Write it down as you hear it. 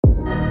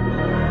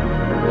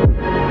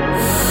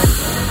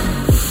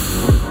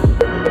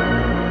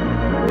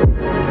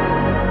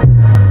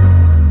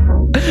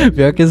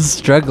Bianca's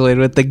struggling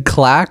with the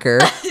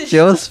clacker. She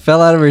almost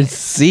fell out of her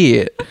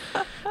seat.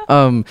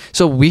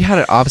 So we had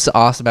an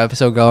awesome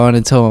episode going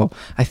until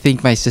I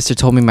think my sister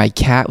told me my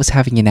cat was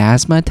having an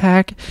asthma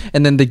attack,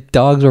 and then the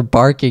dogs were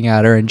barking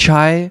at her. And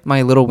Chai,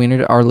 our little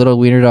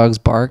wiener dog's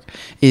bark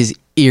is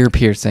ear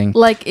piercing,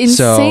 like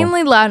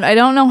insanely loud. I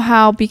don't know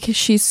how because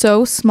she's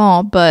so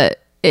small,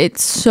 but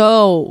it's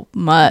so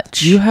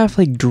much. You have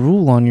like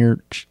drool on your.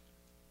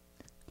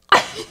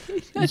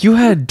 You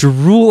had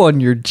drool on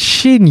your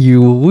chin,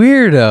 you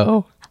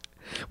weirdo.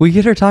 We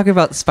get her talking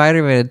about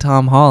Spider-Man and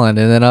Tom Holland,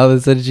 and then all of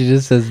a sudden she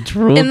just says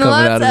drool coming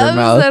out of her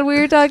mouth. We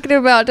were talking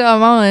about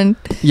Tom Holland.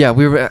 Yeah,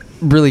 we were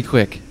really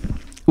quick.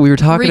 We were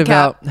talking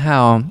about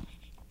how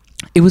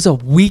it was a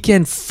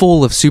weekend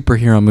full of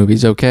superhero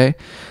movies, okay?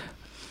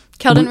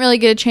 Kel didn't really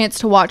get a chance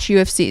to watch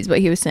UFCs, what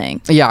he was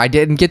saying. Yeah, I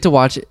didn't get to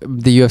watch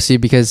the UFC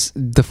because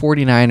the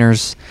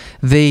 49ers,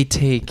 they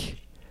take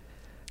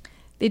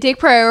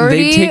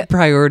priority. They take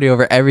priority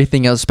over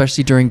everything else,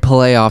 especially during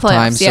playoff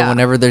time. So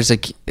whenever there's a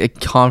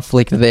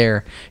conflict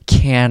there,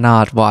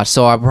 cannot watch.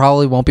 So I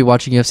probably won't be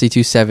watching UFC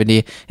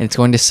 270, and it's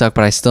going to suck,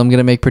 but I still am going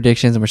to make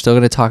predictions, and we're still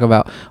going to talk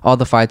about all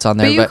the fights on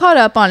there. But you caught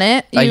up on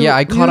it. Yeah,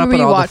 I caught up on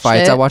all the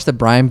fights. I watched the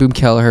Brian Boom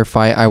Kelleher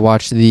fight. I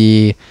watched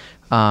the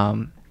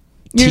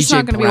You're just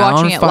not going to be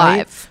watching it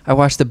live. I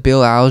watched the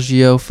Bill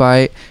Algeo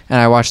fight,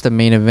 and I watched the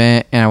main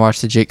event, and I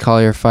watched the Jake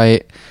Collier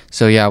fight.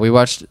 So yeah, we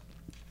watched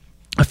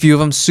a few of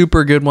them,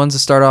 super good ones to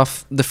start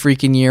off the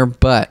freaking year,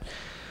 but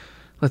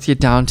let's get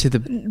down to the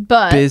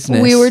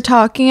business. We were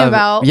talking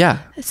about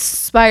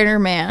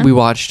Spider-Man. We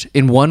watched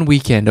in one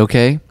weekend,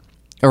 okay?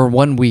 Or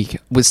 1 week.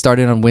 We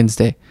started on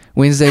Wednesday.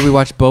 Wednesday, we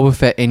watched Boba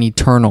Fett and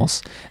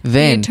Eternals.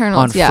 Then,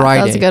 on Friday,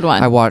 that was a good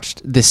one. I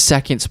watched the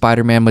second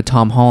Spider-Man with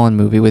Tom Holland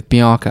movie with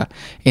Bianca.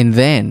 And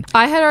then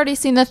I had already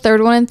seen the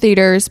third one in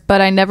theaters, but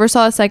I never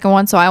saw the second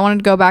one, so I wanted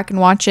to go back and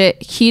watch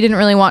it. He didn't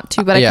really want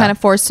to, but I kind of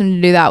forced him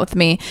to do that with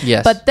me.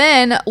 Yes. But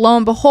then, lo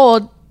and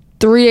behold,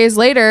 3 days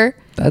later...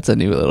 That's a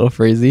new little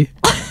phrasey.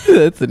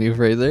 That's a new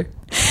phraser.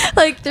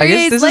 Like 3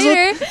 days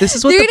later. This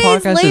is what the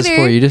podcast is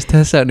for. You just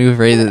test out new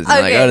phrases.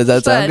 Okay, like, oh, does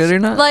that sound good or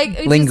not?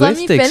 Like,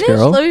 linguistics,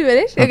 girl. Let me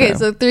finish. Okay,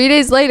 so 3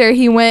 days later,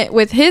 he went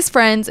with his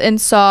friends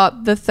and saw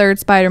the third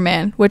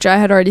Spider-Man, which I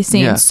had already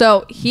seen. Yeah.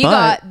 So he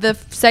got the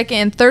second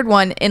and third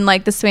one in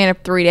like the span of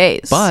 3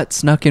 days. But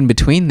snuck in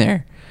between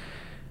there,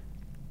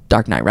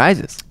 Dark Knight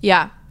Rises.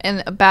 Yeah,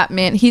 and a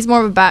Batman. He's more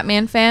of a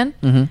Batman fan.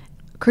 Mm-hmm.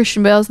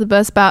 Christian Bale's the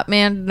best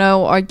Batman.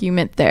 No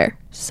argument there.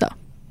 So.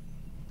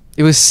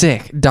 It was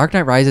sick. Dark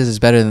Knight Rises is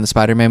better than the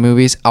Spider-Man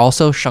movies.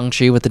 Also,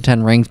 Shang-Chi with the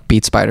 10 rings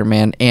beats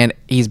Spider-Man, and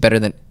he's better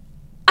than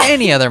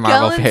any other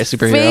Marvel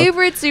superhero.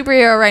 Favorite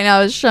superhero right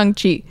now is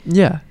Shang-Chi.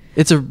 Yeah.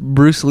 It's a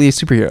Bruce Lee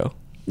superhero.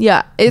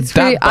 Yeah. It's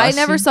pretty. I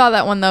never saw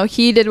that one, though.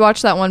 He did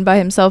watch that one by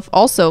himself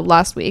also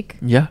last week.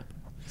 Yeah.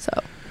 So,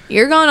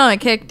 you're going on a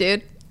kick,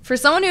 dude. For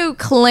someone who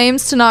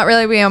claims to not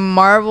really be a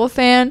Marvel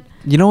fan.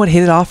 You know what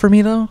hit it off for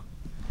me, though?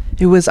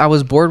 I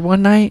was bored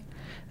one night,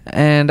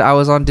 and I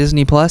was on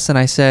Disney Plus, and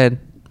I said,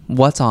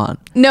 what's on?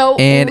 No,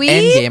 and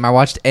Endgame. I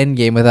watched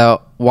Endgame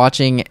without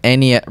watching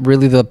any.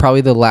 Really,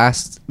 probably the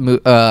last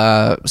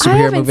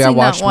superhero movie I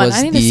watched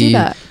was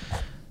the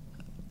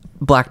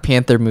Black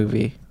Panther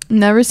movie.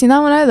 Never seen that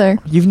one either.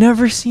 You've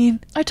never seen?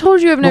 I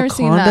told you I've never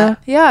seen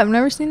that. Yeah, I've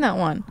never seen that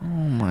one. Oh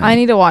my! I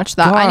need to watch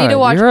that. God, I need to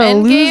watch you're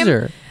Endgame. A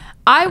loser.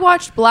 I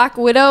watched Black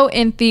Widow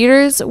in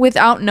theaters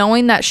without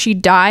knowing that she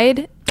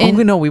died.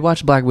 No, we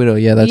watched Black Widow.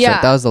 Yeah, that's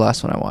right. That was the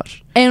last one I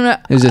watched. And it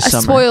was this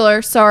summer.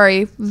 Spoiler,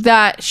 sorry,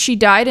 that she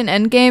died in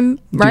Endgame,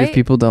 right? Dude,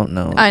 people don't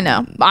know. I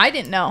know. I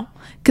didn't know.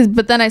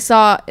 But then I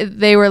saw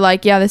they were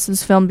like, yeah, this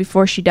was filmed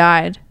before she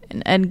died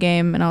in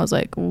Endgame. And I was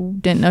like,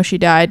 didn't know she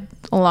died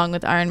along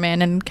with Iron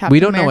Man and Captain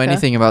America. We don't know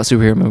anything about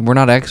superhero movies. We're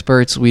not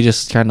experts. We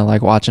just kind of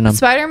like watching them.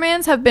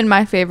 Spider-Mans have been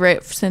my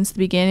favorite since the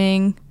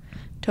beginning.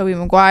 Tobey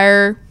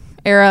Maguire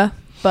era.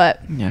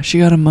 But yeah, she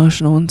got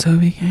emotional when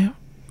Tobey came.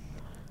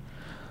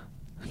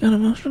 Got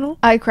emotional.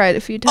 I cried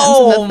a few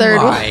times in the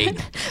third one.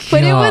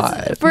 But it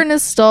was for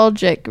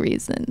nostalgic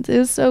reasons. It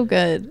was so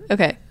good.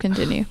 Okay,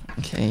 continue.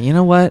 Okay, you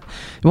know what?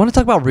 You want to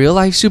talk about real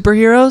life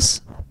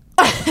superheroes?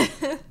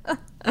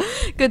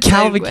 Good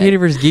Cavalcade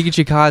versus Giga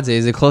Chikadze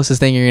is the closest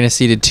thing you're going to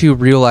see to two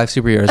real life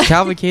superheroes.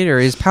 Cavalcade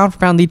is pound for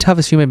pound the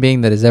toughest human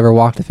being that has ever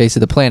walked the face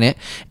of the planet,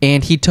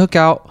 and he took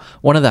out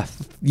one of the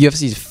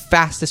UFC's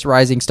fastest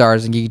rising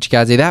stars in Giga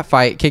Chikadze. That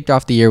fight kicked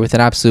off the year with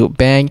an absolute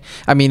bang.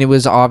 I mean, it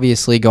was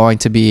obviously going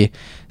to be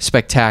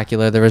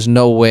spectacular. There was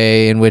no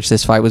way in which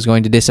this fight was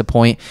going to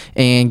disappoint,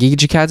 and Giga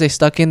Chikadze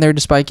stuck in there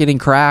despite getting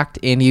cracked,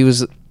 and he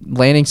was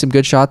landing some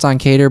good shots on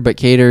Kattar, but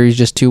Kattar is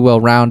just too well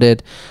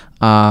rounded.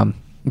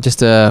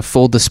 Just a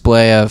full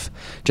display of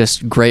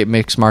just great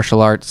mixed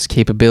martial arts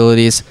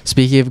capabilities.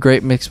 Speaking of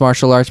great mixed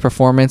martial arts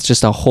performance,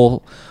 just a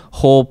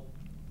whole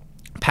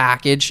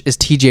package is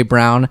TJ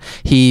Brown.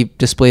 He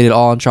displayed it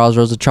all on Charles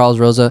Rosa. Charles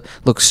Rosa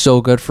looks so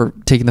good for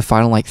taking the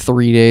final like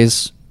 3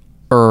 days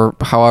or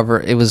however.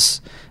 It was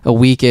a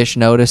weekish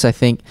notice, I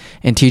think.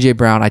 And TJ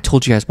Brown, I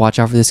told you guys, watch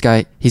out for this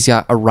guy. He's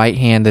got a right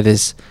hand that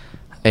is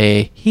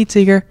a heat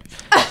seeker.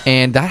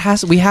 And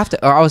we have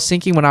to, I was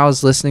thinking when I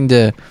was listening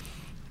to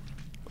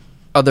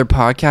other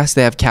podcasts,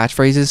 they have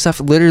catchphrases and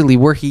stuff. Literally,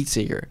 we're heat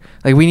seeker.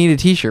 Like, we need a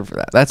t-shirt for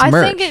that. That's merch.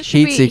 I think it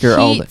should be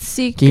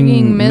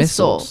heat-seeking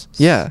missiles.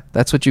 Yeah,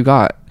 that's what you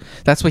got.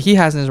 That's what he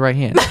has in his right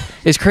hand.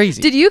 It's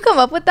crazy. Did you come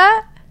up with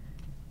that?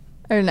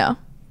 Or no?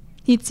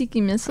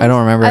 Heat-seeking missiles? I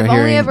don't remember I've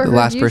hearing only ever the heard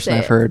last you person say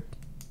I've it. heard.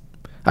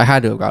 I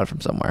had to have got it from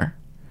somewhere.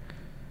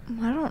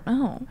 I don't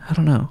know. I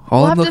don't know.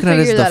 All We'll I'm have to looking at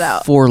is figure that the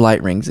out. 4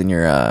 light rings in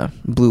your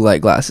blue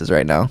light glasses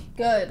right now.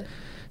 Good.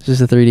 Is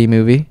this a 3D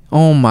movie?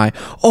 Oh my.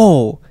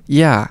 Oh,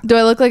 yeah. Do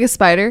I look like a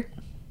spider?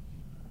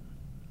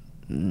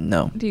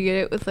 No. Do you get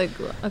it with like...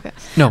 Okay.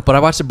 No, but I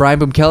watched the Brian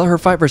Boom Kelleher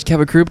fight versus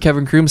Kevin Kroom.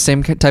 Kevin Kroom,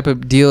 same type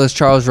of deal as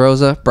Charles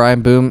Rosa.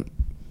 Brian Boom,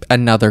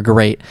 another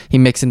great. He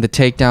mixed in the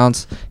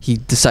takedowns. He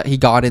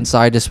got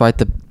inside despite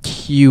the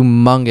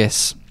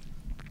humongous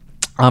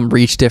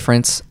reach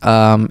difference.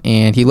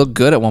 And he looked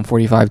good at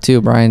 145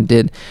 too. Brian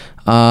did.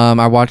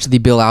 I watched the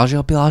Bill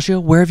Algeo. Bill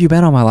Algeo, where have you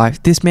been all my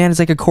life? This man is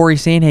like a Corey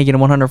Sandhagen at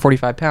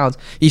 145 pounds.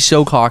 He's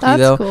so cocky. That's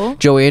though. Cool.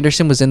 Joe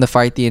Anderson was in the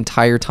fight the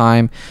entire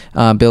time.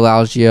 Bill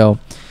Algeo,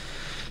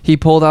 he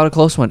pulled out a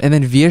close one. And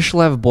then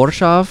Vyacheslav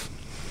Borshov,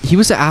 he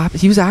was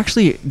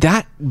actually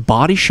that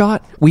body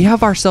shot. We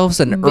have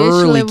ourselves an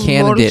early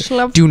candidate.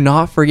 Do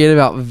not forget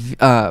about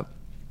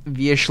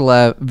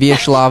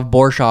Vyacheslav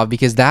Borshov,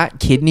 because that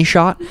kidney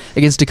shot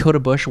against Dakota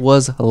Bush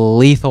was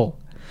lethal.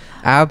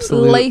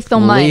 Absolutely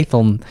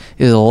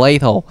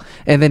lethal.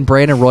 And then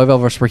Brandon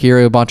Royval versus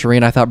Rogerio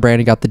Bontorin. I thought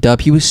Brandon got the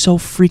dub. He was so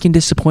freaking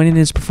disappointed in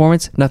his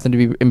performance. Nothing to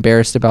be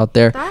embarrassed about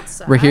there.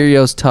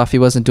 Rogerio's tough. He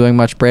wasn't doing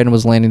much. Brandon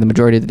was landing the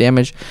majority of the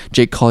damage.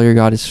 Jake Collier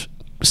got his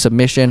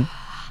submission.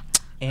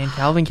 And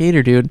Calvin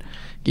Kattar, dude.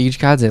 Giga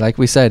Chikadze, like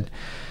we said.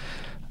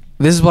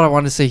 This is what I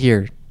wanted to say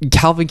here.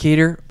 Calvin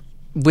Kattar,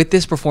 with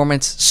this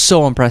performance,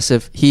 so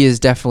impressive. He is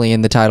definitely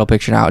in the title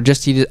picture now.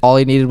 All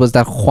he needed was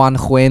that Juan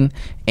win,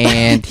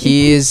 and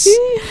he is.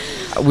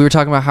 We were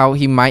talking about how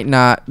he might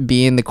not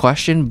be in the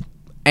question.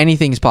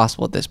 Anything's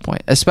possible at this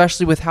point,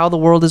 especially with how the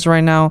world is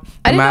right now.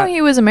 I didn't know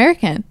he was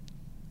American.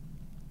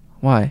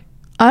 Why?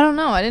 I don't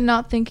know. I did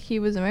not think he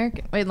was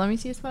American. Wait, let me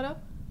see his photo.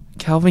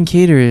 Calvin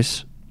Kattar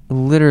is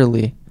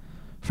literally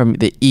from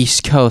the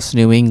East Coast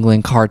New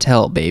England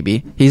cartel,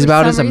 baby. He's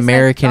about as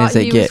American as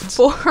it gets.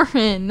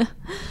 Foreign.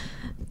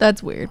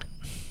 That's weird.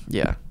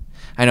 Yeah.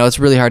 I know it's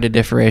really hard to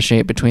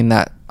differentiate between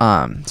that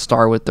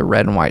star with the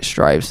red and white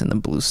stripes and the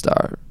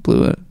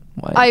blue and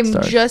white I'm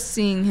stars. just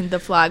seeing the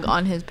flag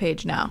on his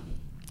page now.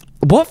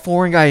 What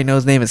foreign guy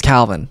knows his name is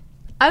Calvin?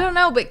 I don't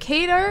know, but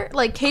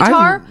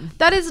Qatar,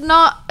 that is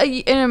not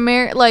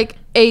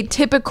a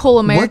typical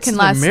American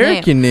last name. What's an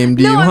American name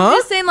to you, I'm huh?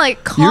 just saying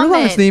like Compton. Your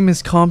last name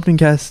is Compton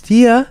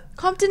Castilla.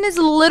 Compton is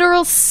a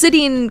literal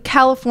city in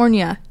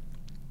California.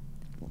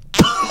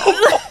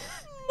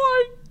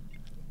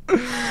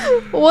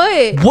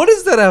 What? What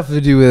does that have to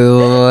do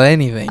with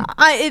anything?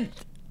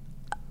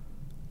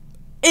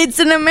 It's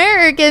an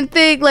American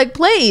thing, like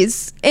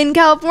place in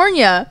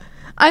California.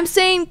 I'm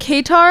saying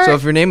Qatar. So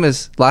if your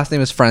last name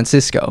is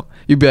Francisco,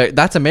 you'd be like,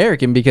 that's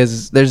American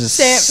because there's a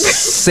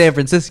San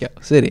Francisco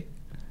city.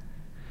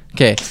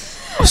 Okay.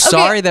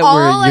 Sorry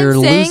that you're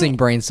losing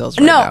brain cells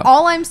right now. No,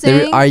 all I'm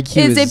saying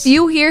is if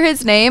you hear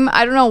his name,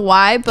 I don't know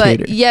why, but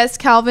Kattar. Yes,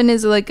 Calvin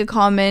is like a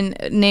common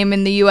name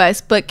in the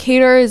U.S., but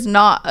Kattar is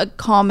not a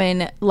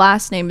common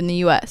last name in the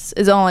U.S.,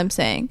 is all I'm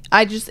saying.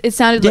 It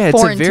sounded like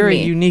foreign to me. Yeah, it's a very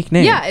unique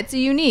name. Yeah, it's a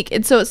unique,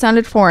 and so it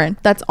sounded foreign.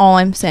 That's all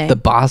I'm saying. The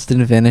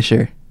Boston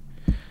finisher.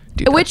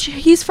 Dude, which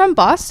he's from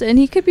Boston.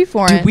 He could be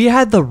foreign. Dude, we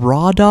had the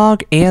Raw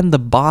Dog and the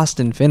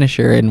Boston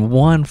finisher in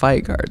one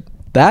fight card.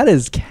 That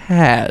is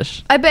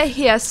cash. I bet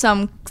he has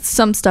some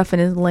stuff in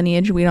his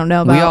lineage we don't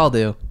know about. We all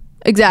do.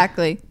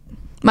 Exactly.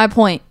 My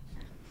point.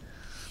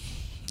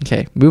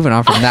 Okay, moving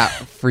on from that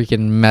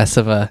freaking mess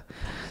of a...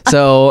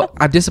 So,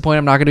 I'm disappointed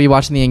I'm not going to be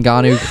watching the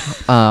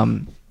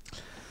Ngannou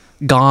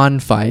Gane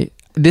fight.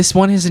 This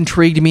one has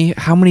intrigued me.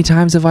 How many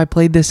times have I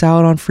played this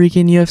out on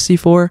freaking UFC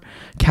 4?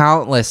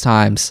 Countless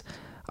times.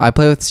 I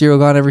play with Cyril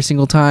Gane every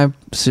single time.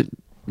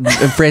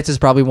 Francis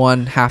probably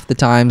won half the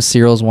times.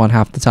 Cyril's won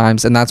half the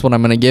times. And that's what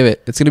I'm going to give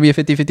it. It's going to be a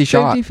 50-50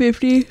 shot.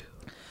 50-50.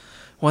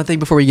 One thing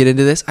before we get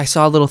into this. I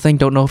saw a little thing.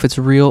 Don't know if it's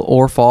real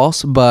or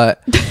false.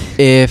 But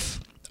if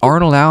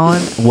Arnold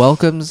Allen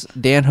welcomes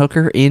Dan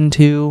Hooker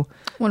into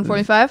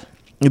 145,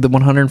 the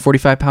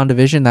 145-pound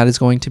division, that is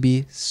going to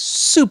be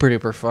super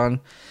duper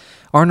fun.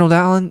 Arnold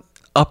Allen,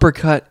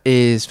 uppercut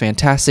is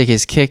fantastic.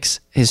 His kicks,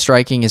 his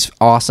striking is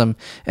awesome.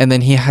 And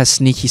then he has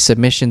sneaky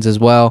submissions as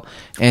well.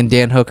 And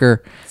Dan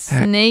Hooker,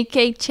 Snake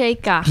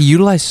Cheka. He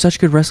utilized such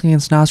good wrestling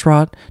against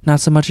Nasrat, not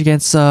so much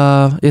against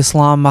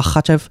Islam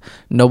Makhachev.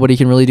 Nobody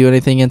can really do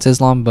anything against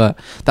Islam, but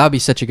that would be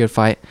such a good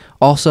fight.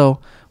 Also,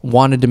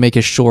 wanted to make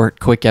a short,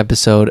 quick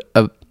episode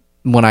of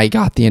when I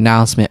got the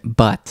announcement,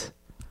 but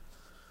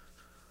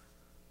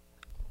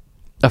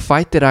a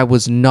fight that I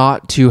was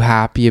not too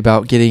happy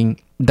about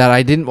getting, that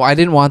I didn't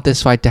want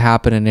this fight to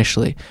happen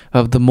initially.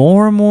 Of the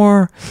more and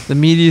more the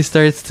media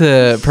starts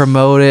to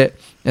promote it,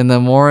 and the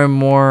more and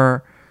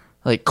more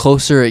like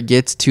closer it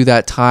gets to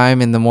that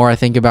time, and the more I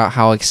think about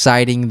how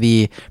exciting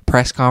the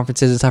press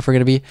conferences and stuff are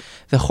going to be,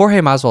 the Jorge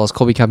Masvidal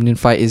Colby Covington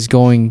fight is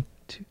going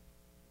to.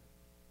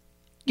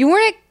 You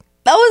weren't.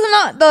 That was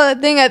not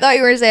the thing I thought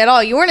you were going to say at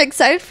all. You weren't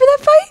excited for that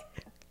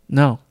fight?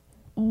 No.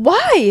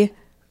 Why?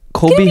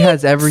 Colby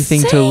has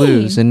everything to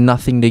lose and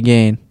nothing to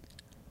gain.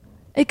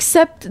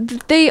 Except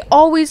that they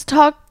always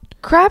talk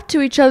crap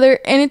to each other,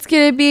 and it's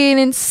going to be an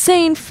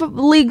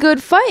insanely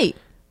good fight.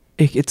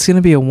 It's going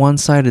to be a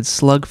one-sided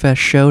slugfest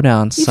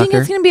showdown, sucker. You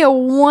think it's going to be a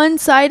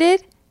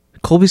one-sided?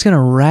 Colby's going to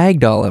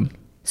ragdoll him.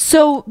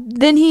 So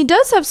then he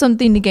does have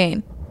something to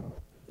gain.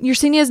 You're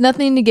saying he has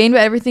nothing to gain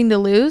but everything to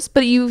lose,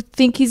 but you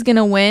think he's going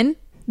to win?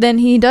 Then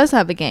he does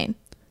have a gain.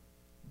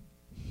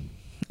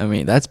 I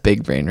mean, that's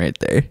big brain right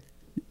there.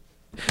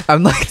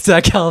 I'm like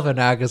Zach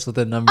Galifianakis with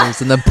the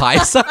numbers and the pie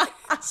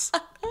size.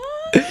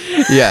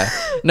 Yeah.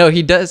 No,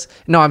 he does.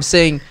 No, I'm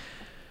saying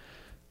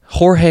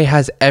Jorge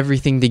has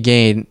everything to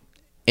gain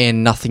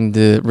and nothing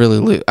to really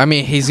lose. I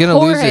mean, he's gonna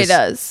lose. Jorge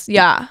does,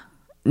 yeah.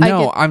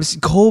 No,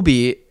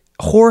 Colby.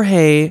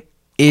 Jorge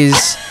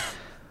is.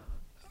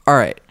 All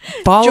right,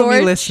 follow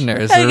me,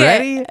 listeners. Okay.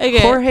 Ready? Okay.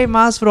 Jorge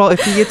Masvidal.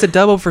 If he gets a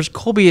double for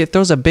Colby, it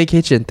throws a big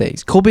hitch in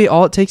things. Colby,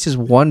 all it takes is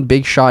one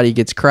big shot. He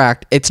gets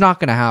cracked. It's not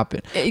gonna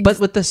happen. But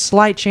with the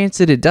slight chance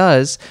that it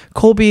does,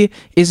 Colby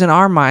is in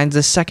our minds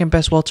the second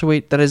best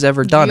welterweight that has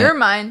ever done it. Your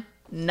mind,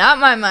 not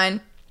my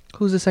mind.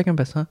 Who's the second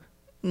best, huh?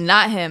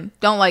 Not him.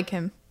 Don't like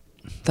him.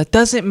 That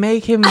doesn't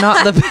make him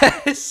not the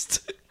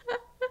best.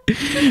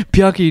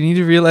 Bianca, you need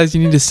to realize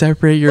you need to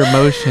separate your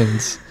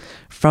emotions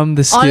from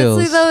the skills.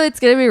 Honestly, though, it's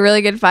going to be a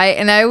really good fight.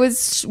 And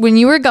when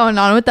you were going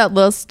on with that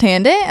little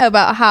tangent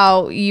about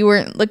how you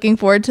weren't looking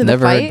forward to the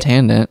fight. Never heard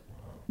tangent.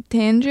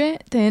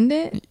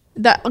 Tangent?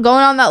 That going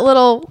on that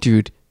little...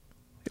 Dude,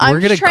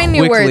 I'm just trying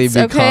new words,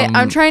 okay?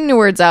 I'm trying new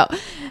words out.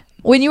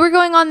 When you were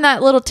going on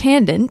that little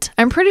tangent,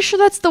 I'm pretty sure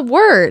that's the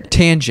word.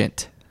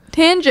 Tangent.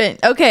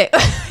 Okay.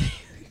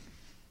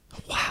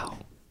 Wow.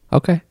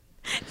 Okay.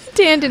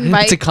 Tandem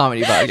bike. It's a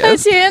comedy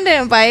podcast. A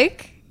tandem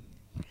bike.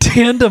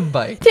 Tandem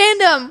bike.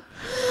 Tandem.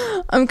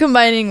 I'm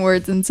combining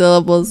words and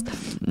syllables.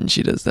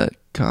 She does that.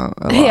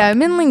 Hey,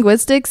 I'm in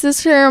linguistics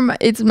this term.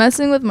 It's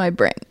messing with my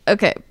brain.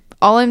 Okay.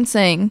 All I'm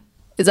saying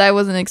is I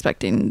wasn't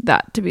expecting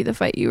that to be the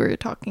fight you were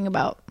talking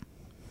about.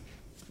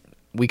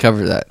 We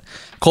covered that.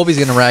 Colby's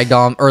going to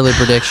ragdoll him. Early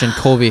prediction.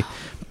 Colby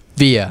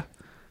via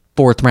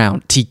 4th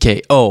round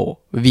TKO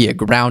via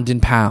ground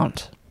and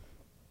pound.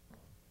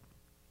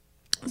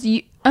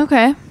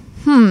 Okay.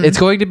 It's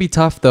going to be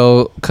tough,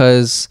 though,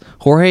 because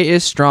Jorge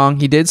is strong.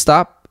 He did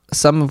stop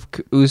some of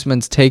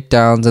Usman's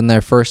takedowns in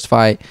their first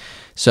fight.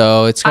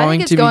 So it's going to be... I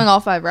think it's going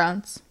all 5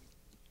 rounds.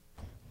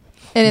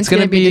 And it's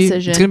going to be a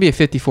decision. It's going to be a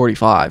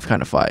 50-45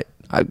 kind of fight.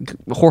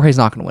 Jorge's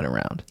not going to win a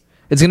round.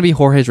 It's going to be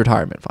Jorge's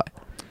retirement fight.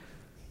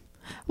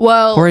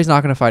 Well, Jorge's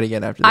not going to fight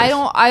again after this.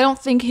 I don't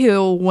think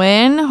he'll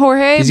win,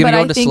 Jorge. He's going to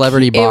go into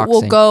celebrity boxing. It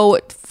will go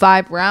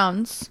 5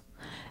 rounds.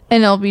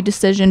 And it'll be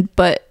decision,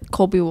 but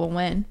Colby will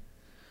win.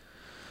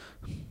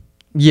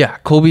 Yeah,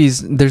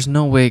 there's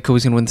no way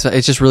Colby's going to win this.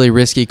 It's just really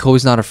risky.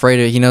 Colby's not afraid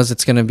of it. He knows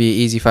it's going to be an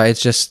easy fight.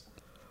 It's just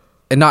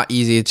not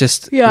easy. It's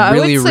just really I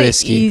would say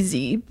risky.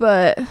 Easy,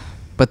 but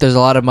there's a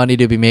lot of money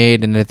to be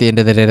made, and at the end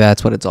of the day,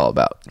 that's what it's all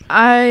about.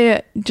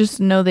 I just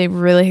know they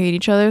really hate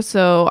each other,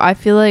 so I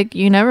feel like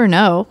you never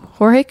know.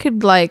 Jorge could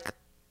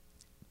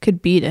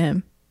beat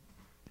him.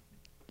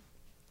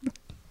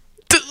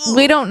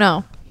 We don't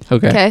know.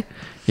 Okay.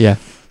 Yeah.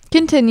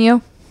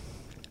 Continue.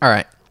 All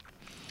right.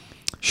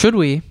 Should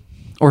we,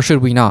 or should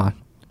we not,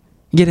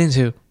 get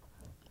into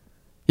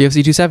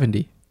UFC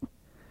 270?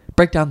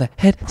 Break down the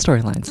head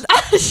storylines.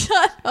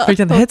 Shut up. Break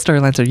down the head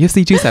storylines of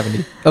UFC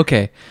 270.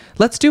 Okay.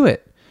 Let's do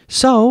it.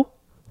 So,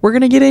 we're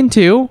going to get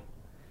into...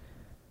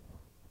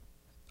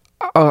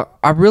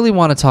 I really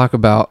want to talk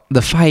about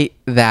the fight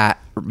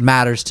that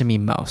matters to me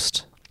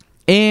most.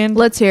 And...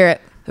 let's hear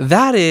it.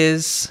 That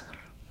is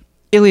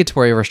Ilia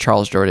Topuria versus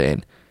Charles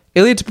Jourdain.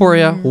 Ilia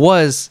Topuria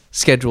was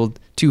scheduled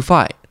to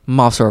fight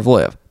Movsar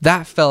Evloev.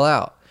 That fell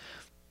out.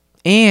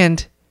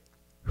 And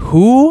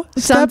who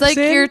sounds like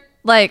in? You're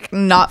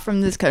not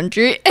from this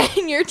country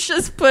and you're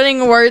just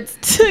putting words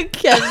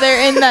together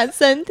in that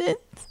sentence.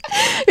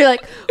 You're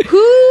like,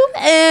 who?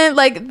 And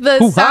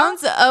the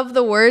sounds of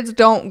the words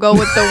don't go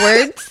with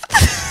the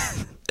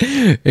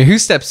words. Who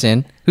steps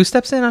in? Who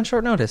steps in on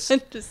short notice?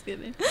 I'm just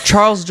kidding.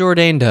 Charles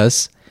Jourdain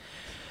does.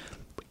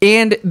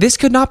 And this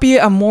could not be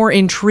a more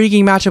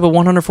intriguing matchup at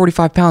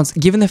 145 pounds,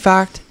 given the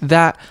fact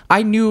that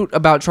I knew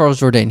about Charles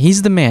Jourdain.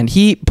 He's the man.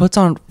 He puts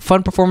on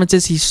fun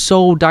performances. He's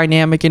so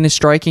dynamic in his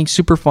striking,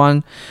 super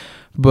fun.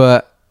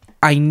 But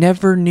I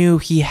never knew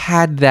he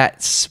had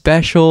that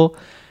special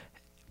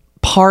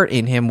part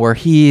in him where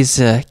he's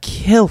a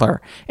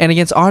killer. And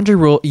against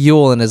Andre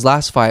Ewell in his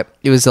last fight,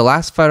 it was the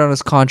last fight on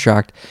his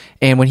contract.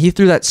 And when he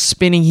threw that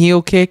spinning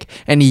heel kick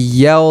and he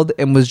yelled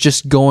and was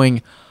just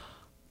going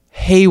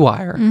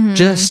haywire,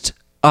 just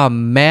a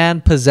man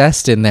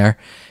possessed in there.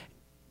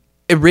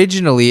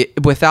 Originally,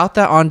 without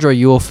that Andre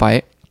Ewell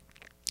fight,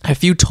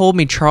 If you told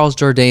me Charles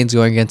Jourdain's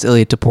going against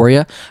Ilia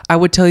Topuria, I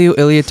would tell you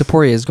Ilia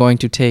Topuria is going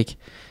to take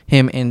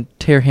him and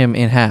tear him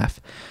in half.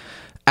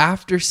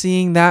 After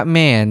seeing that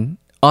man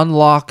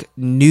unlock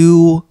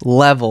new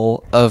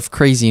level of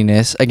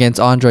craziness against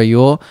Andre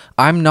Ewell,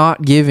 I'm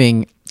not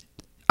going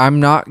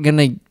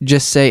to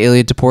just say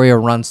Ilia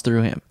Topuria runs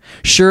through him.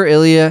 Sure,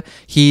 Ilia,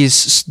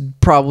 he's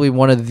probably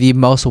one of the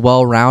most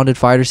well-rounded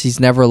fighters. He's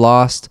never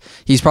lost.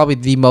 He's probably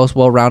the most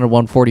well-rounded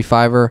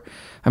 145er.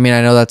 I mean,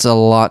 I know that's a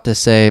lot to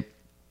say,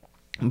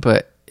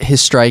 but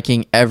his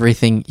striking,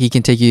 everything, he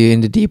can take you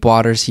into deep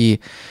waters. He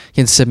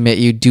can submit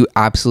you, do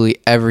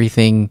absolutely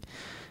everything.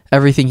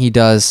 Everything he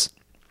does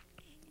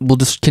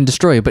can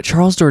destroy you. But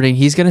Charles Jourdain,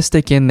 he's going to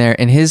stick in there,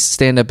 and his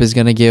stand-up is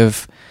going to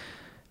give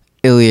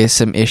Ilia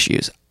some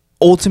issues.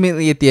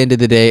 Ultimately, at the end of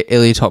the day,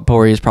 Ilia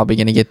Topuria is probably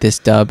going to get this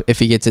dub if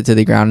he gets it to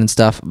the ground and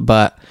stuff.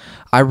 But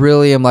I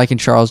really am liking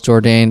Charles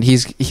Jourdain.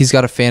 He's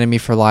got a fan of me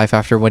for life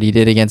after what he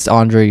did against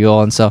Andre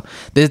Ewell. And so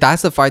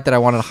that's the fight that I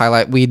wanted to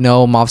highlight. We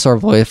know Movsar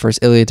Evloev versus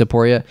Ilia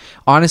Topuria.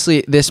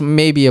 Honestly, this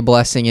may be a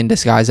blessing in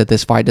disguise that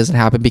this fight doesn't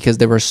happen, because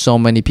there were so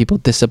many people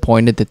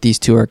disappointed that these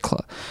two are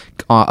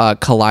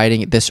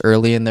colliding this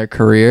early in their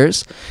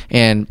careers.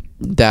 And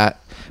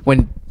that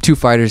when two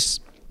fighters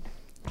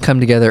come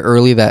together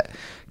early, that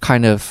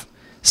kind of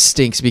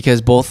stinks,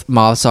 because both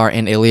Movsar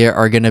and Ilia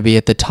are going to be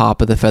at the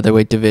top of the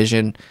featherweight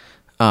division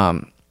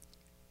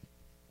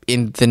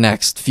in the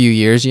next few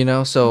years,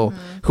 so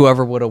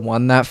whoever would have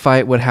won that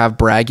fight would have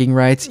bragging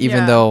rights,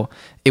 even though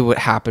it would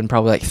happen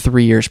probably like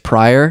 3 years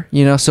prior,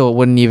 so it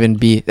wouldn't even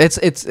be,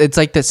 it's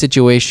like that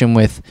situation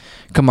with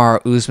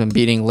Kamaru Usman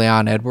beating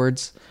Leon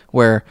Edwards,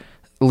 where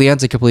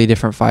Leon's a completely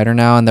different fighter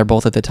now and they're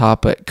both at the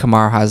top, but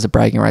Kamaru has the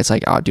bragging rights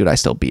like, oh dude, I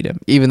still beat him,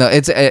 even though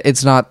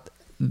it's not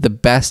the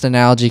best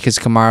analogy, because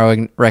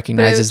Kamaru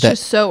recognizes that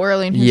just so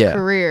early in his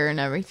career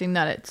and everything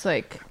that it's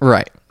like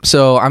right.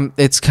 So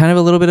it's kind of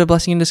a little bit of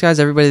blessing in disguise.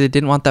 Everybody that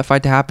didn't want that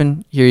fight to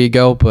happen, here you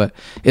go. But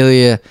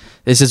Ilia,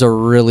 this is a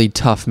really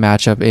tough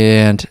matchup,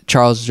 and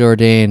Charles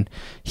Jourdain,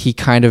 he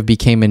kind of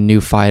became a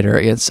new fighter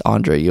against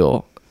Andre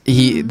Ewell.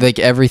 He like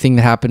everything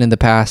that happened in the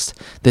past.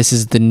 This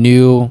is the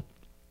new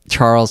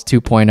Charles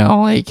 2.0,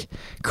 like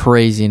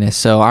craziness.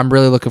 So I'm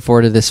really looking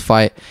forward to this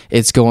fight.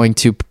 It's going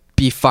to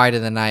be fight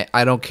of the night.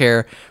 I don't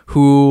care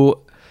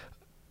what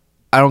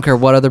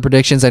other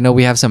predictions. I know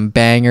we have some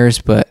bangers,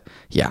 but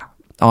yeah,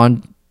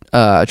 on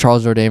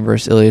Charles Jourdain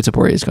versus Ilia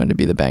Topuria is going to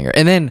be the banger.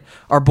 And then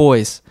our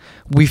boys,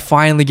 we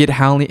finally get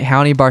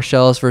Raoni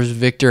Barcelos versus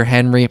Victor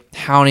Henry.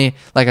 Raoni,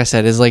 like I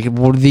said, is like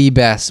one of the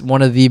best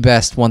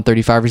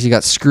 135ers. He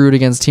got screwed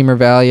against Timur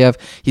Valiev.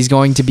 He's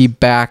going to be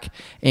back,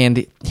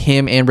 and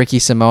him and Ricky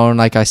Simone,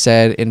 like I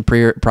said in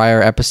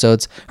prior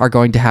episodes, are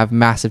going to have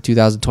massive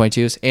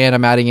 2022s. And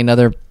I'm adding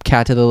another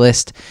cat to the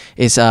list.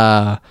 Is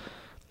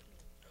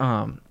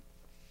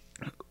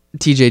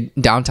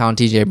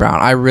TJ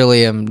Brown. I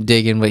really am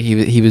digging what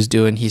he was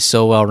doing. He's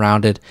so well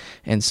rounded,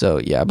 and so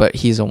yeah. But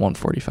he's a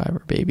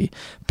 145er baby.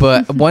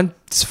 But one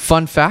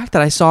fun fact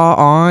that I saw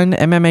on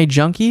MMA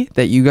Junkie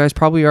that you guys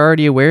probably are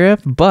already aware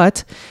of,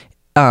 but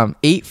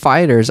 8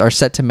 fighters are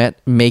set to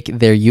make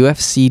their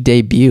UFC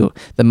debut,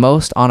 the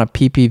most on a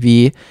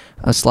PPV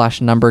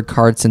 / numbered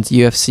card since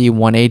UFC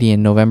 180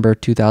 in November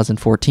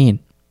 2014.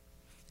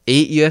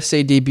 8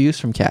 UFC debuts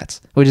from cats,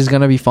 which is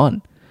gonna be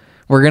fun.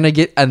 We're going to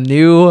get a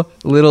new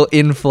little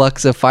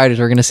influx of fighters.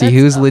 We're going to see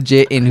who's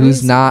legit and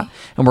who's not.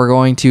 And we're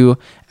going to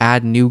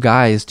add new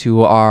guys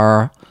to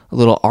our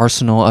little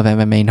arsenal of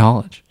MMA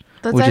knowledge,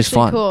 which is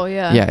fun. Cool,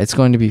 yeah. Yeah, it's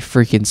going to be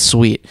freaking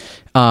sweet.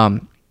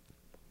 Who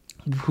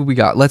we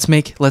got? Let's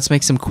make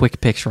some quick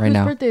picks right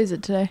now. Whose birthday is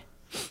it today?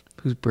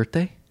 Whose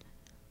birthday?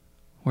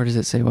 Where does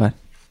it say what?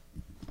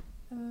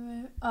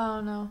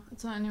 Oh no,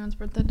 it's not anyone's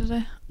birthday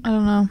today. I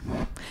don't know.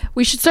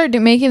 We should start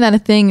making that a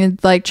thing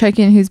and like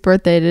checking whose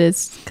birthday it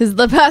is, because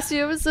the past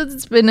few episodes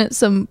it's been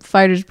some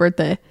fighter's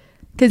birthday.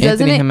 Because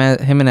Anthony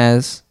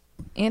Jimenez.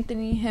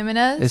 Anthony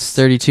Jimenez is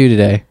 32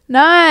 today.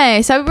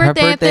 Nice, happy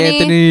birthday,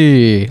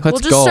 Anthony. Let's go. We'll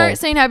just start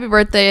saying happy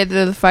birthday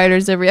to the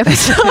fighters every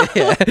episode.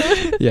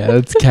 yeah,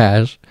 that's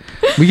cash.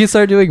 We can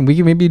start doing. We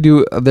can maybe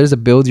do. There's a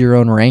build your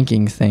own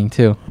rankings thing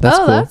too. That's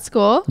cool. That's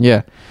cool.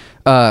 Yeah.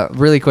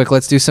 Really quick,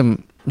 let's do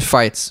some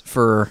fights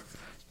for,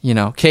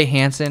 Kay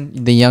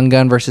Hansen, the young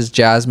gun versus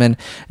Jasmine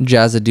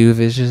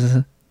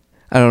Jasudavicius.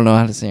 I don't know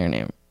how to say her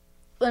name.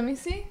 Let me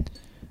see.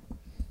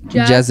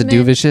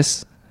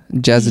 Jasudavicius.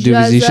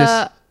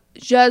 Jasudavicius.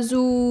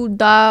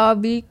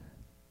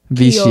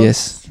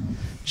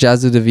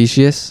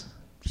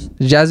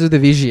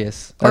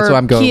 Jasudavicius. That's what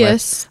I'm going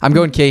with. I'm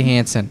going Kay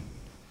Hansen.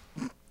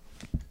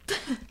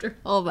 After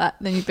all that,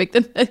 then you picked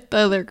the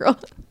other girl.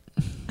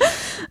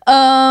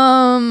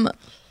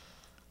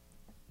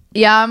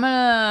 Yeah, I'm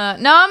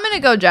gonna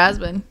go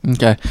Jasmine.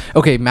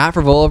 Okay. Matt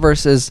Frevola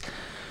versus,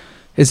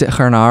 is it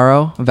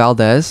Genaro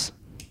Valdez?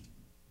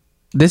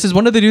 This is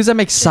one of the dudes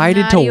I'm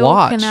excited to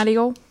watch.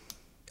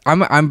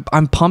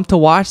 I'm pumped to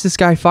watch this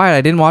guy fight.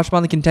 I didn't watch him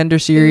on the Contender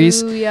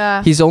Series. Ooh,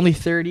 yeah. He's only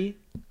 30.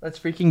 Let's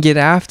freaking get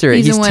after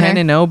it. He's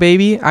 10-0,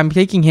 baby. I'm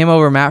taking him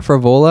over Matt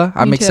Favola.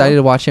 I'm excited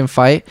to watch him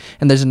fight.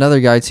 And there's another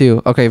guy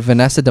too. Okay,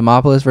 Vanessa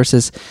Demopoulos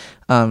versus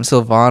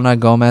Silvana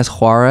Gomez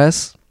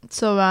Juarez.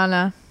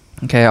 Silvana.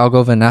 Okay, I'll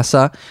go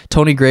Vanessa.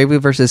 Tony Gravely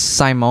versus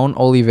Simone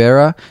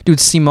Oliveira. Dude,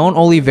 Simone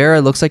Oliveira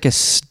looks like a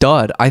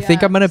stud. I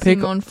think I'm going to pick...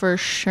 Simone for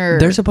sure.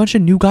 There's a bunch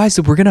of new guys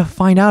that we're going to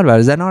find out about.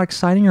 Is that not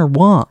exciting or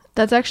what?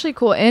 That's actually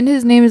cool. And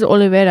his name is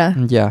Oliveira.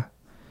 Yeah.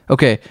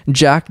 Okay,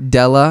 Jack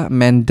Della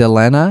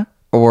Maddalena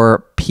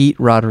or Pete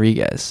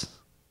Rodriguez.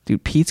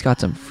 Dude, Pete's got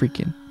some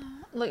freaking...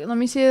 Look, let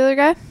me see the other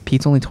guy.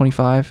 Pete's only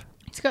 25.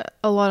 He's got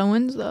a lot of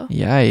wins, though.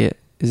 Yeah.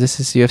 Is this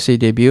his UFC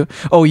debut?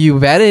 Oh, you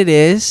bet it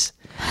is.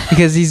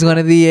 Because he's one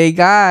of the 8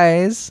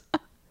 guys.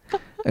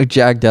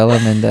 Jack Della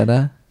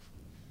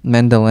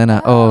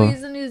Maddalena. Oh,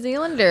 he's a New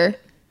Zealander.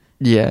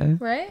 Yeah.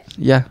 Right?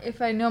 Yeah.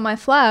 If I know my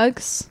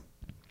flags.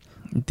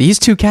 These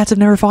two cats have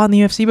never fought in the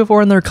UFC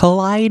before, and they're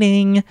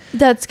colliding.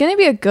 That's going to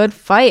be a good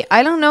fight.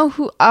 I don't know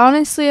who...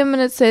 Honestly, I'm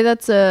going to say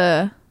that's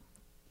a...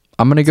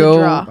 I'm going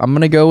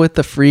to go with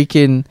the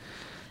freaking...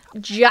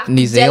 Jack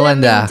New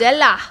Zealander.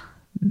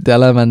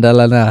 Della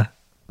Maddalena.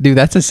 Dude,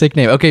 that's a sick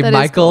name. Okay, that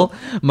Michael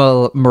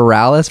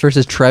Morales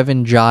versus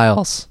Trevin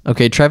Giles.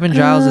 Okay, Trevin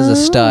Giles is a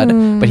stud,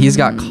 but he's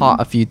got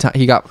caught a few times.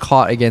 He got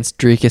caught against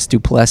Dricus du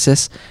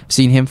Plessis. I've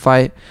seen him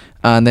fight.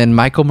 And then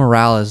Michael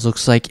Morales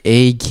looks like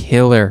a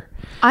killer.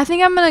 I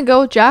think I'm going to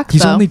go with Jack,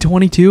 He's only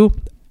 22.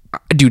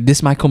 Dude,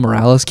 this Michael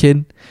Morales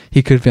kid,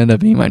 he could end up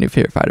being my new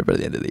favorite fighter by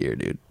the end of the year,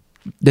 dude.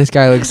 This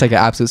guy looks like an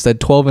absolute stud.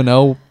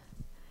 12-0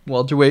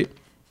 welterweight.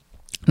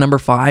 Number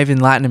 5 in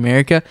Latin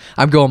America.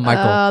 I'm going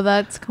Michael. Oh,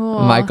 that's cool.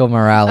 Michael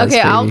Morales.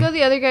 Okay, baby. I'll go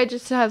the other guy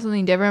just to have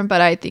something different,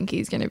 but I think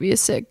he's going to be a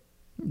sick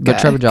guy.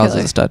 But Trevor Giles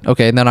is a stud.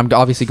 Okay, and then I'm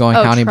obviously going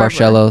County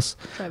Barcelos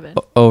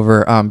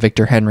over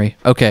Victor Henry.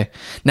 Okay,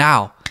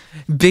 now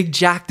Big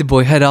Jack the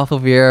boy Rodolfo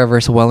Vieira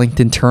versus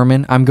Wellington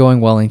Turman. I'm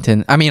going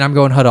Wellington. I'm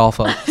going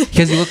Rodolfo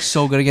because he looks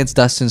so good against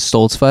Dustin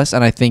Stoltzfus,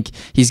 and I think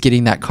he's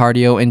getting that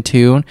cardio in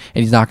tune,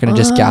 and he's not going to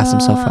just gas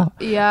himself out.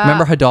 Yeah.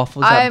 Remember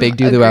Rodolfo's that big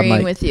dude that I'm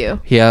like, with you.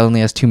 He only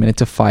has 2 minutes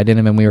to fight in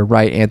him, and we were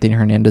right. Anthony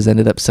Hernandez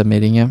ended up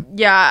submitting him.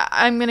 Yeah,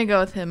 I'm going to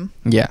go with him.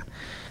 Yeah.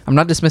 I'm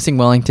not dismissing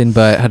Wellington,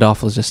 but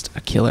Rodolfo's just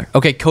a killer.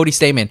 Okay, Cody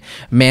Stamann,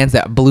 mans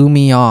that blew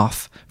me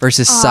off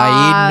versus Said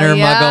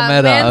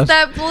Nurmagomedov. Mans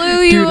that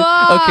blew you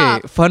off.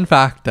 Okay, fun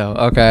fact though.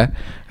 Okay,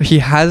 he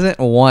hasn't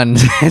won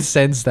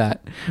since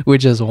that,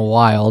 which is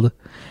wild.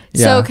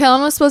 Yeah. So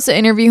Kellen was supposed to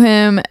interview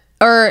him,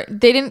 or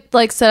they didn't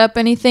like set up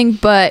anything,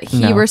 but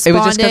he responded. It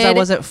was just because I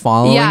wasn't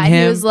following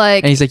him. He was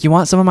like, and he's like, "You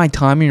want some of my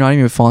time? You're not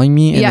even following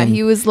me." And yeah,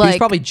 he was like, he's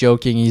probably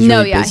joking. He's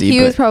really busy.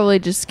 He was probably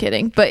just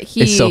kidding. But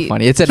it's so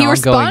funny. It's an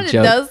ongoing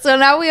joke. Though, so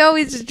now we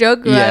always just joke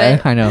about it.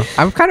 Yeah, I know.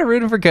 I'm kind of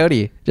rooting for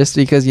Cody just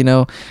because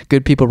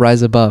good people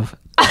rise above.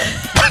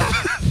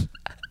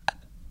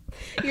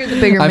 You're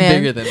the bigger man. I'm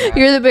bigger than that.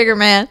 You're the bigger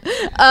man.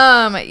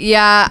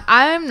 Yeah,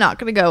 I'm not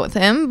gonna go with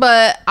him,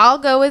 but I'll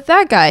go with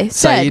that guy.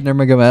 Said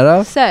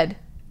Nurmagomedov. Said.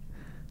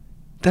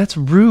 That's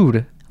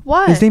rude.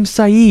 What? His name's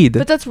Said.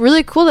 But that's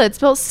really cool that it's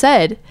spelled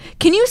said.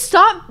 Can you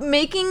stop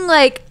making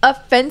like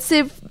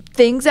offensive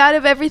things out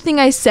of everything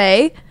I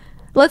say?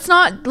 Let's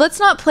not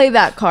play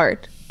that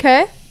card,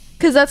 okay?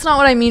 Because that's not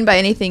what I mean by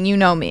anything. You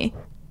know me.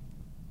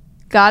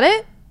 Got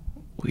it?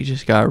 We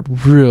just got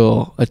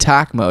real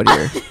attack mode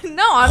here.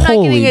 No, I'm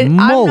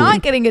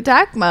not getting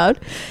attack mode.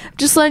 I'm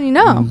just letting you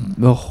know.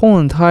 The whole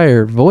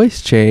entire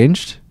voice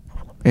changed,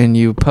 and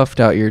you puffed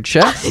out your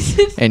chest,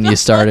 and you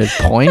started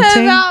pointing.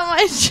 About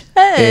my chest.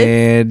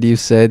 And you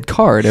said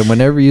card, and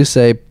whenever you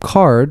say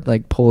card,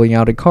 like pulling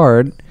out a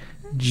card,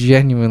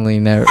 genuinely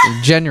never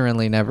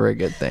a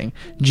good thing.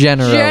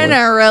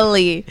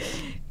 Generally,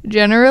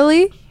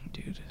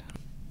 dude.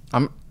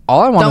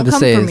 All I wanted to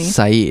say is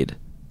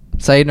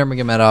Said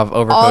Nurmagomedov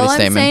over Cody Stamann. All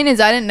I'm saying is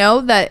I didn't know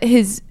that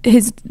his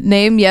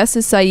name, yes,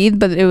 is Said,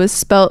 but it was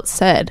spelt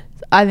said.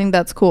 I think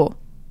that's cool.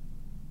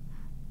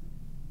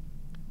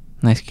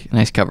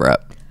 Nice cover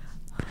up.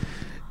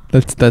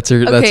 That's her.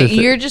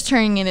 You're just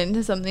turning it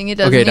into something it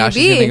doesn't. Okay, now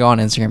she's gonna go on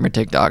Instagram or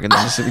TikTok and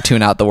then just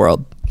tune out the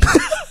world.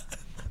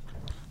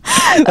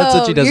 That's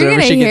what she does.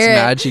 Whenever she gets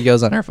mad, she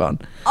goes on her phone.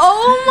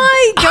 Oh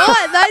my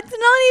god, that's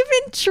not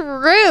even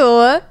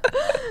true.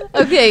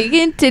 Okay,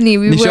 continue.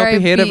 Michel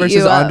Pereira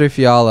versus Andre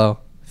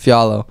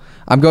Fiallo.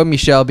 I'm going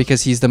Michel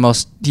because he's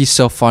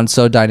so fun,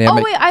 so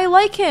dynamic. Oh wait, I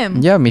like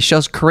him. Yeah,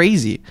 Michel's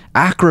crazy.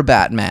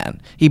 Acrobat,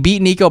 man. He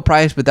beat Nico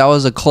Price, but that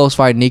was a close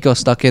fight. Nico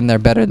stuck in there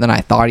better than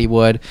I thought he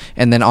would.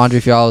 And then Andre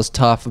Fiallo's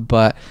tough,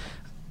 but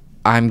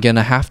I'm going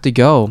to have to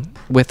go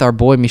with our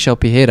boy Michel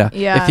Pereira.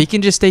 Yeah. If he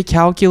can just stay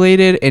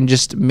calculated and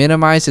just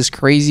minimize his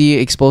crazy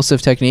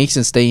explosive techniques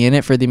and stay in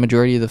it for the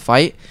majority of the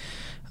fight,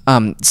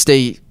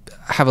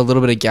 have a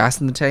little bit of gas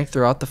in the tank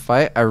throughout the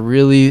fight, I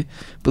really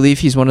believe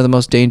he's one of the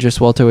most dangerous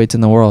welterweights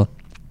in the world.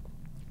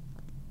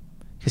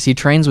 Because he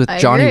trains with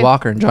Johnny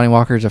Walker, and Johnny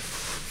Walker is a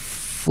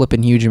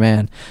flipping huge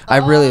man.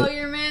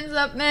 Your man's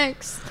up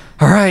next.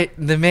 All right,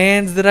 the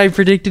man's that I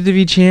predicted to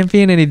be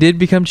champion, and he did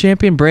become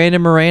champion,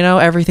 Brandon Moreno.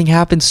 Everything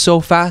happened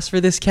so fast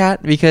for this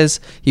cat because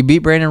he beat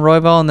Brandon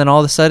Royval, and then all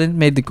of a sudden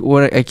made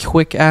a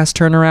quick ass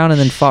turnaround, and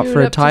then fought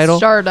for a title.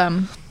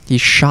 Stardom. He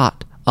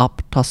shot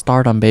up to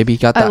stardom, baby.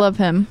 Got that. I love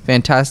him.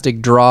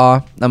 Fantastic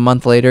draw a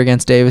month later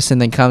against Davison,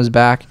 then comes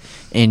back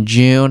in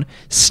June,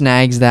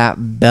 snags that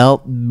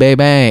belt,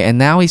 baby, and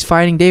now he's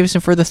fighting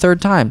Davison for the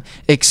third time.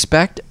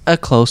 Expect a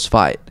close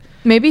fight.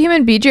 Maybe him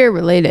and BJ are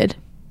related.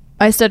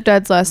 My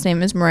stepdad's last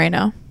name is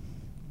Moreno.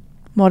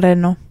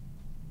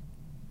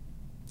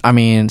 I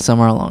mean,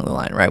 somewhere along the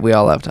line, right? We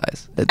all have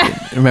ties.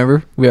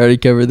 Remember, we already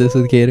covered this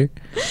with Cater.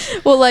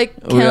 Well, like,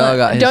 we all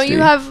got don't you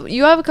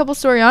have a couple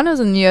Sorianos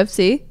in the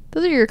UFC?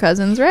 Those are your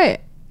cousins,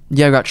 right?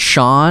 Yeah, I got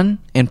Sean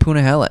and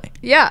Punahele.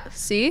 Yeah,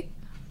 see,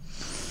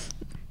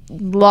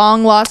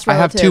 long lost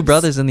relatives. I have 2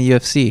 brothers in the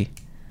UFC.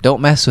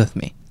 Don't mess with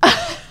me.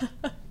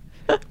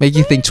 Make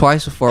you think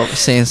twice before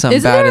saying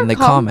something bad in the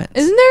comments.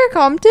 Isn't there a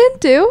Compton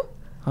too?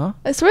 Huh?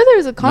 I swear there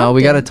was a Compton. No,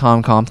 we got a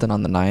Tom Compton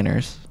on the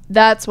Niners.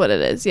 That's what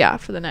it is. Yeah,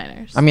 for the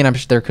Niners. I mean, I'm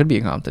sure there could be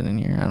a Compton in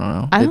here. I don't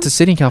know. It's a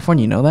city in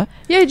California. You know that?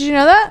 Yeah, did you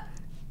know that?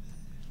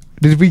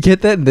 Did we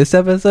get that in this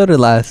episode or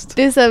last?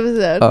 This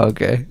episode. Oh,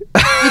 okay.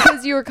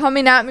 Because you were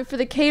coming at me for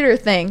the Cater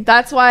thing.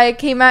 That's why I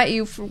came at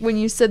you when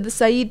you said the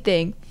Saeed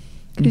thing.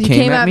 Because you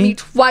came at me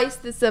twice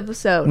this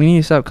episode. We need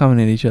to stop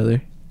coming at each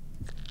other.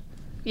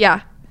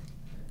 Yeah.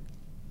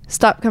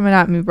 Stop coming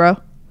at me, bro.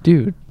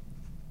 Dude.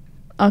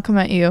 I'll come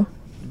at you.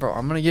 Bro,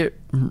 I'm going to get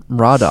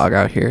Raw Dog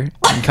out here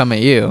and come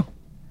at you.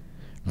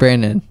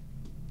 Brandon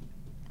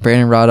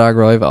Raw Dog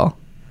Royval.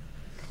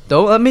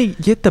 Don't let me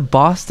get the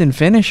Boston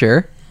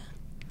finisher.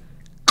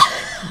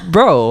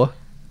 Bro.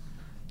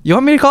 You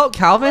want me to call it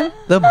Calvin?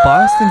 The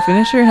Boston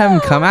finisher? Have him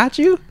come at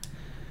you?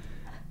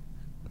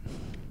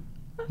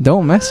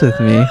 Don't mess with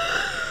me.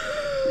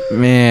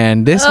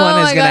 Man, this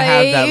one is going to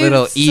have that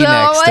little E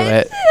next to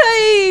it.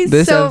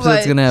 This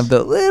episode's going to have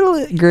the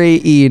little gray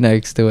E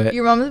next to it.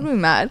 Your mom's going to be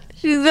mad.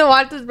 She's going to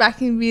watch this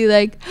back and be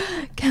like,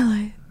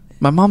 Kelly.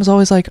 My mom's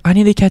always like, I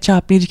need to catch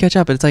up. But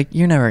it's like,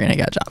 you're never going to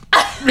catch up.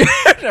 You're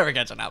never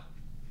catching up.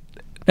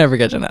 Never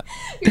catching up.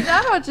 Your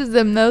dad watches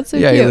them, though. So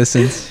yeah, cute. He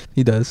listens.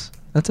 He does.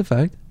 That's a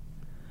fact.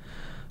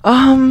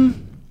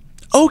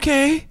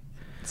 Okay.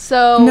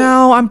 So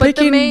now I'm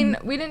picking.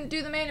 We didn't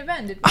do the main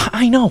event, did we?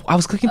 I know. I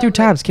was clicking through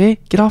tabs. Okay,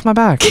 get off my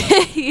back.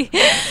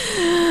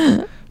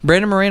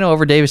 Brandon Moreno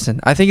over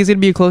Davison. I think it's gonna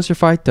be a closer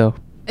fight, though.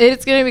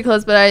 It's gonna be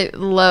close, but I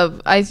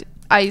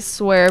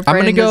swear, if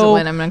Brandon doesn't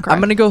win, I'm gonna cry.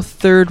 I'm gonna go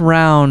 3rd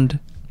round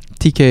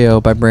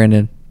TKO by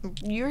Brandon.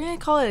 You're gonna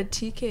call it a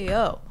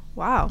TKO?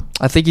 Wow.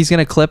 I think he's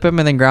gonna clip him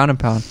and then ground and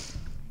pound.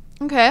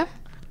 Okay.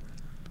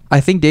 I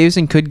think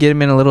Davison could get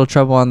him in a little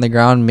trouble on the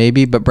ground,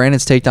 maybe, but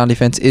Brandon's takedown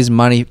defense is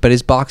money, but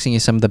his boxing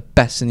is some of the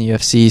best in the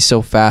UFC. He's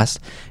so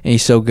fast, and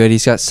he's so good.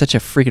 He's got such a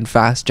freaking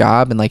fast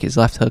job, and like his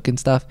left hook and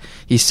stuff.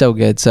 He's so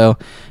good. So,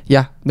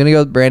 yeah, I'm going to go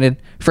with Brandon.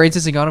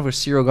 Francis Ngannou over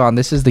Ciryl Gane.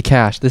 This is the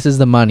cash. This is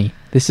the money.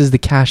 This is the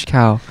cash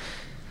cow.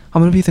 I'm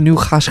going to be the new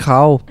cash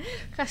cow.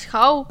 Cash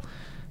cow.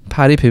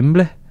 Paddy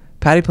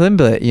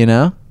Pimblett, you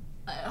know?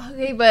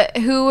 Okay, but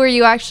who are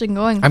you actually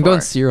going for? I'm going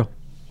Ciryl.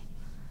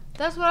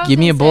 That's what I was Give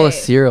me a bowl of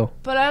cereal.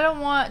 But I don't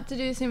want to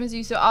do the same as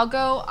you, so I'll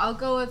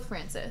go with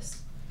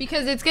Francis.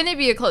 Because it's gonna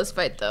be a close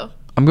fight though.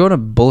 I'm going a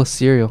bowl of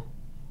cereal.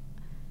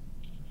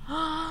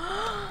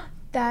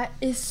 That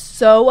is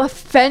so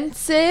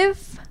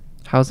offensive.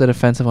 How is that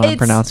offensive when I'm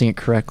pronouncing it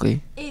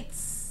correctly?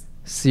 It's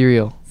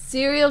cereal.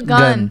 Ciryl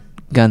Gane.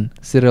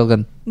 Ciryl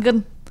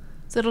Gane.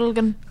 Ciryl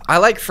Gane. I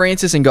like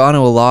Francis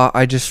Ngannou a lot.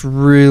 I just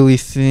really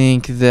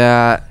think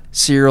that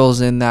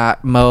Cyril's in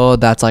that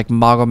mode that's like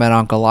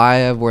Magomed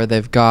Ankalaev, where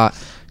they've got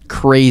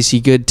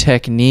crazy good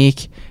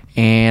technique,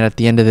 and at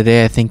the end of the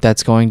day, I think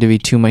that's going to be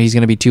too much. He's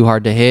going to be too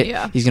hard to hit.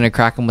 Yeah. He's going to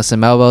crack him with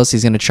some elbows.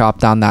 He's going to chop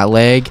down that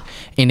leg,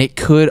 and it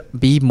could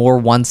be more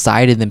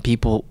one-sided than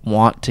people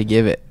want to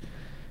give it.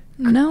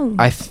 No.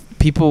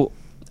 People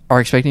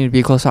are expecting it to be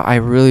a close out. I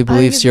really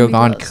believe Ciryl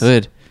Gane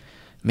could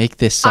make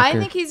this sucker.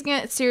 I think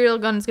Ciryl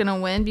Gane's gonna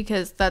win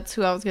because that's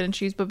who I was gonna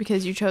choose, but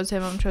because you chose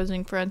him, I'm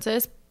choosing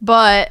Francis.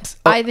 But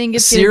I think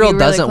it's gonna be really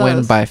doesn't close.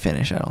 win by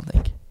finish, I don't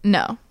think.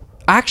 No.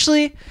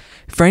 Actually,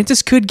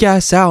 Francis could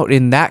gas out,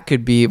 and that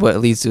could be what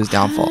leads to his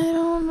downfall. I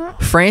don't know.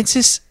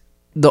 Francis,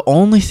 the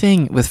only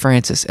thing with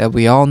Francis, and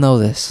we all know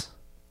this,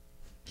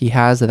 he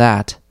has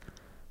that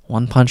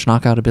one-punch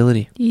knockout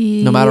ability.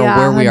 No matter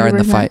where we are in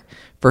the fight.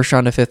 First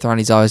round to 5th round,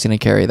 he's always going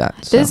to carry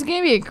that. So. This is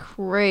going to be a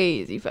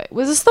crazy fight.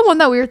 Was this the one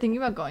that we were thinking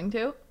about going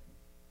to?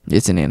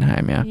 It's in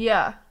Anaheim, yeah.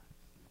 Yeah.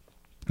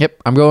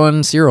 Yep, I'm going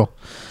Ciryl.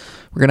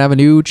 We're going to have a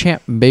new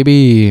champ,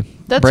 baby.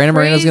 That's Brandon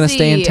Moreno's going to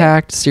stay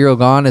intact. Ciryl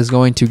Gane is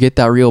going to get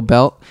that real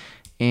belt.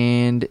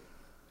 And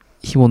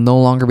he will no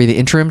longer be the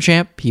interim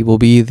champ. He will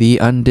be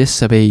the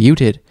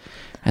undisputed.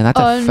 And that's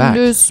a fact.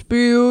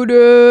 Undisputed.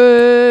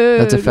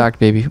 That's a fact,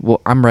 baby. Well,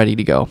 I'm ready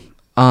to go.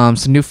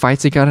 Some new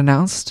fights that got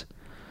announced.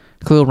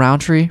 Khalil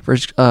Roundtree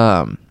versus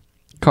Carl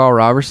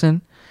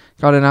Robertson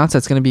got announced.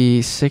 That's going to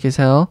be sick as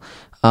hell.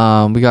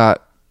 We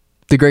got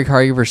The Greg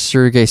Hardy versus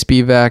Sergey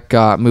Spivak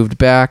got moved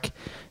back.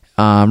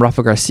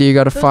 Rafa Garcia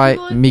got a fight.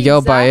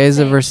 Miguel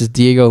Baeza versus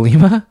Diego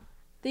Lima.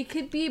 They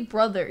could be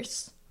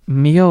brothers.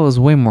 Miguel is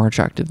way more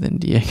attractive than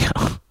Diego.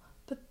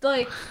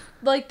 But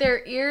like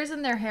their ears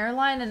and their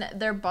hairline and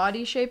their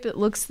body shape,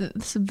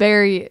 it's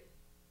very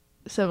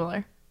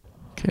similar.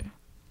 Okay.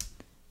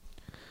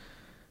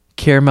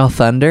 Caramel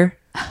Thunder.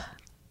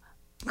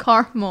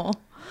 Caramel.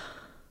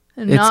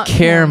 It's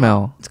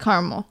caramel. It's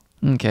caramel.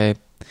 Okay.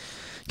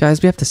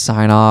 Guys, we have to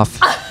sign off.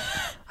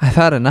 I've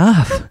had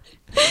enough.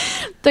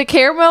 The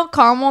caramel,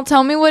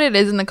 tell me what it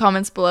is in the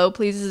comments below,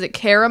 please. Is it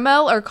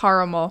caramel or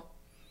caramel?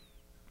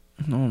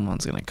 No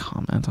one's going to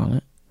comment on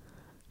it.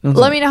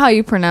 Let me know how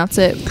you pronounce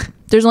it.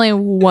 There's only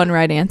one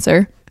right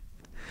answer.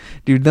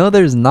 Dude, no,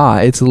 there's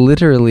not. It's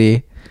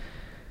literally...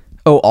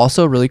 Oh,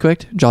 also, really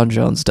quick, John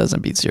Jones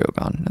doesn't beat Cyril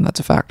Gane, and that's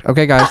a fact.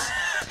 Okay, guys.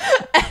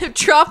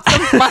 Drop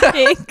the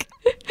mic.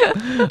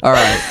 All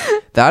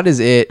right. That is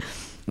it.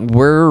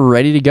 We're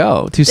ready to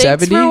go.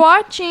 270. Thanks for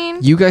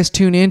watching. You guys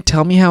tune in.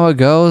 Tell me how it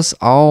goes.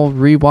 I'll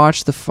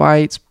rewatch the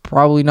fights.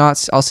 Probably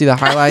not. I'll see the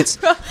highlights.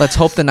 Let's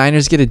hope the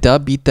Niners get a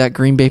dub. Beat that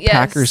Green Bay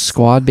Packers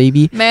squad,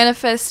 baby.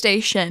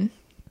 Manifestation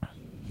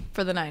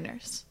for the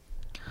Niners.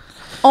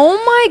 Oh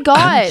my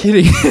God. I'm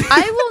kidding.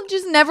 I will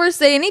just never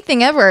say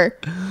anything ever.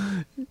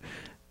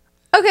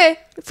 Okay,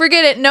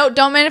 forget it. No,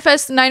 don't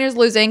manifest the Niners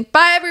losing.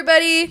 Bye,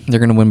 everybody. They're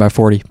going to win by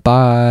 40.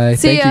 Bye.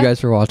 Thank you guys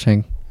for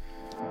watching.